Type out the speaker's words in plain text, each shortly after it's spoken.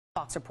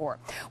Fox Report.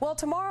 Well,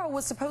 tomorrow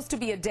was supposed to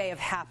be a day of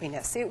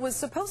happiness. It was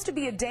supposed to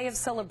be a day of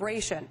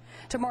celebration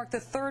to mark the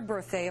third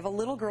birthday of a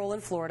little girl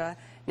in Florida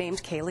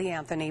named Caylee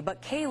Anthony.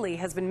 But Caylee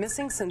has been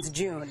missing since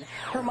June.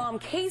 Her mom,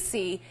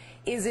 Casey,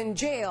 is in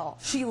jail.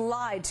 She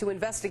lied to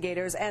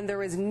investigators, and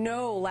there is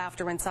no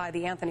laughter inside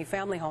the Anthony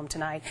family home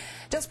tonight.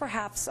 Just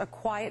perhaps a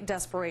quiet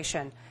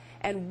desperation.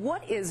 And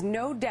what is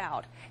no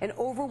doubt an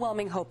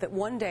overwhelming hope that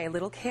one day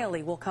little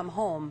Caylee will come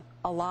home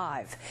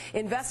alive.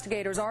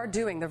 Investigators are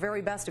doing their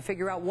very best to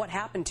figure out what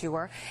happened to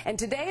her. And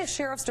today a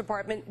sheriff's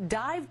department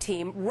dive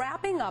team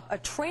wrapping up a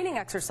training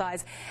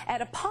exercise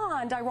at a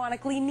pond,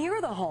 ironically, near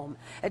the home.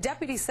 A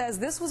deputy says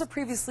this was a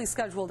previously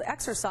scheduled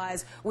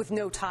exercise with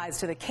no ties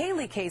to the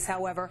Caylee case.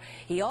 However,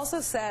 he also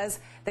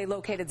says they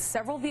located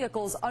several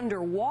vehicles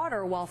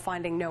underwater while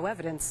finding no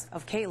evidence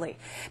of Caylee.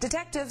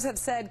 Detectives have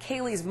said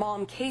Caylee's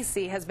mom,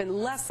 Casey, has been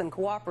less than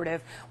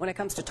cooperative when it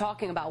comes to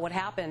talking about what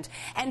happened.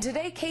 And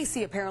today,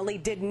 Casey apparently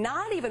did not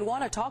even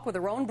want to talk with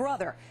her own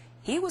brother.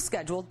 He was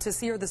scheduled to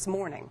see her this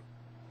morning.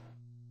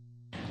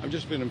 I've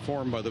just been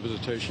informed by the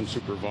visitation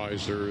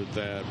supervisor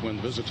that when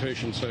the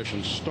visitation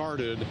session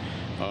started,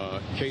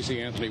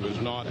 Casey Anthony was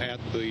not at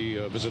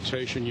the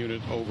visitation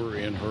unit over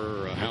in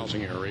her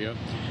housing area.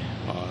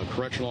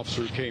 Correctional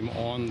officers came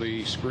on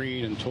the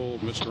screen and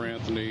told Mr.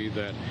 Anthony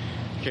that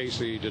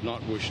Casey did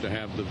not wish to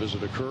have the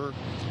visit occur,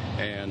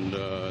 and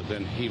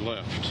then he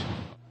left.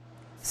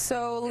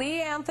 So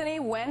Lee Anthony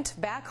went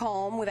back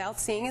home without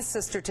seeing his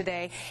sister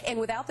today and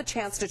without the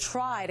chance to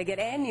try to get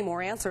any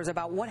more answers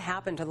about what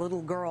happened to the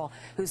little girl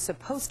who's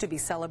supposed to be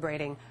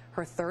celebrating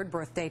her third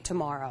birthday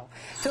tomorrow.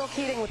 Phil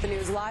Keating with the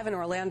news live in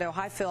Orlando.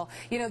 Hi, Phil.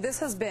 You know, this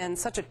has been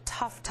such a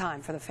tough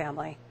time for the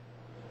family.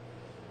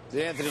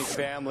 The Anthony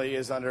family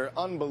is under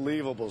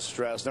unbelievable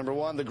stress. Number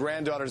one, the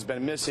granddaughter's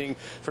been missing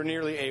for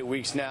nearly 8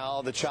 weeks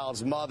now. The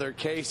child's mother,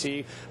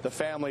 Casey, the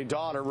family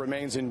daughter,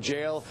 remains in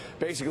jail,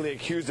 basically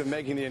accused of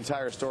making the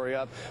entire story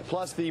up.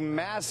 Plus the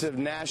massive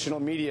national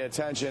media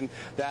attention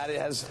that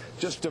has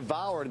just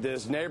devoured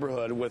this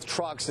neighborhood with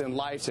trucks and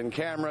lights and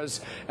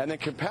cameras. And then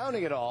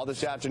compounding it all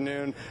this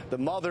afternoon, the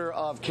mother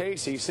of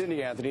Casey,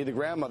 Cindy Anthony, the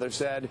grandmother,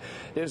 said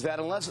is that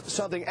unless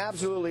something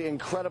absolutely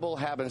incredible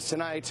happens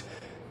tonight,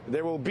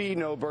 there will be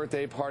no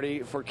birthday party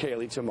for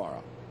Caylee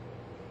tomorrow.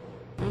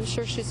 I'm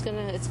sure it's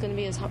gonna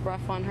be as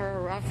rough on her,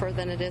 or rougher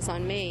than it is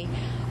on me.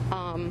 You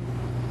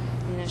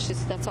know,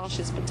 that's all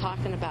she's been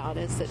talking about,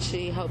 is that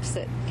she hopes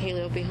that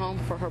Caylee will be home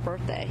for her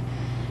birthday.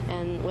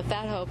 And with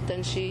that hope,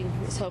 then she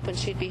was hoping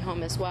she'd be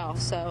home as well.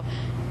 So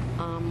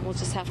we'll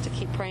just have to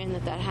keep praying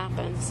that that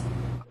happens.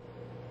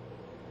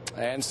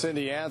 And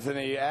Cindy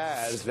Anthony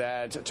adds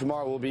that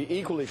tomorrow will be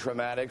equally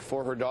traumatic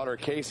for her daughter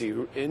Casey,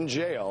 who in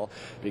jail,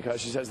 because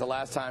she says the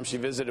last time she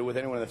visited with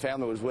anyone in the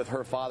family was with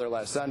her father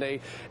last Sunday,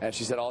 and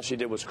she said all she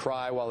did was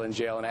cry while in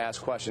jail and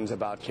ask questions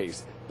about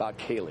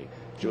Caylee.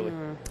 Julie.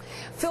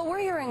 Phil, we're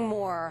hearing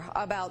more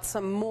about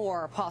some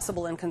more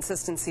possible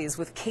inconsistencies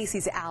with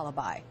Casey's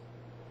alibi.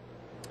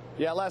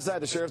 Yeah, last night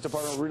the Sheriff's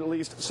Department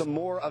released some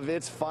more of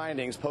its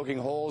findings poking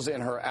holes in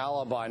her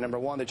alibi. Number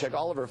one, they checked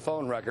all of her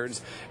phone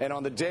records, and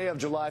on the day of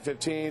July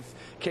 15th,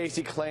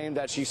 Casey claimed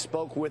that she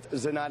spoke with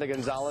Zenaida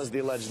Gonzalez, the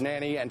alleged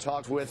nanny, and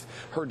talked with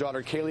her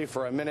daughter Caylee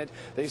for a minute.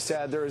 They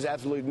said there is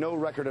absolutely no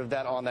record of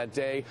that on that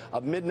day.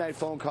 A midnight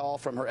phone call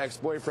from her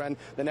ex-boyfriend.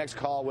 The next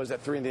call was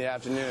at 3 in the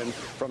afternoon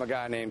from a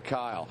guy named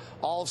Kyle.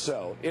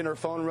 Also, in her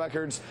phone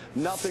records,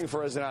 nothing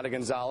for a Zenaida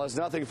Gonzalez,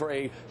 nothing for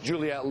a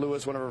Juliette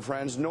Lewis, one of her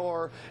friends,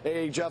 nor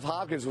a Jeff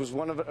Hopkins was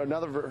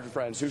another of her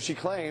friends, who she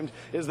claimed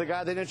is the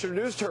guy that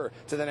introduced her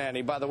to the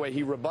nanny. By the way,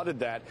 he rebutted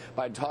that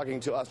by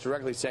talking to us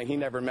directly, saying he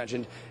never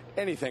mentioned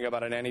anything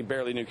about a nanny,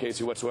 barely knew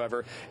Casey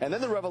whatsoever. And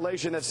then the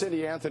revelation that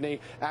Cindy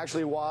Anthony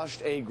actually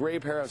washed a gray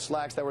pair of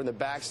slacks that were in the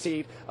back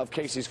seat of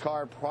Casey's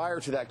car prior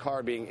to that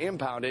car being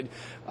impounded.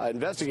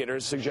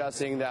 Investigators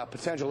suggesting that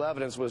potential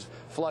evidence was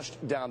flushed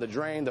down the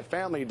drain. The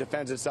family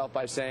defends itself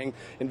by saying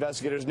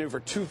investigators knew for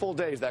 2 full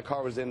days that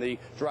car was in the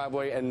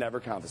driveway and never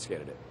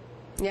confiscated it.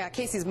 Yeah,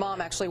 Casey's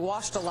mom actually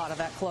washed a lot of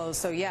that clothes,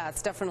 so yeah,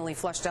 it's definitely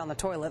flushed down the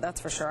toilet,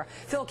 that's for sure.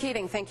 Phil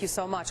Keating, thank you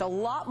so much. A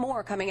lot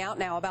more coming out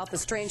now about the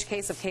strange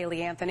case of Caylee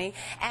Anthony,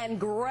 and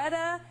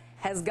Greta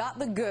has got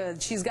the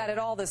goods. She's got it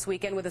all this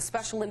weekend with a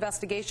special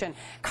investigation.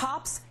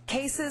 Cops,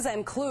 cases,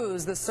 and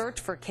clues. The search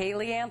for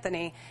Caylee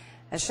Anthony,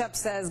 as Shep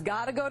says,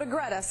 gotta go to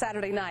Greta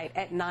Saturday night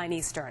at 9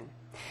 Eastern.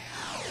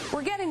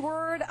 We're getting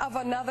word of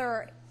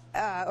another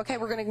okay,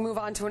 we're going to move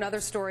on to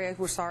another story.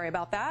 We're sorry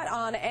about that.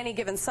 On Any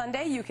Given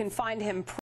Sunday, you can find him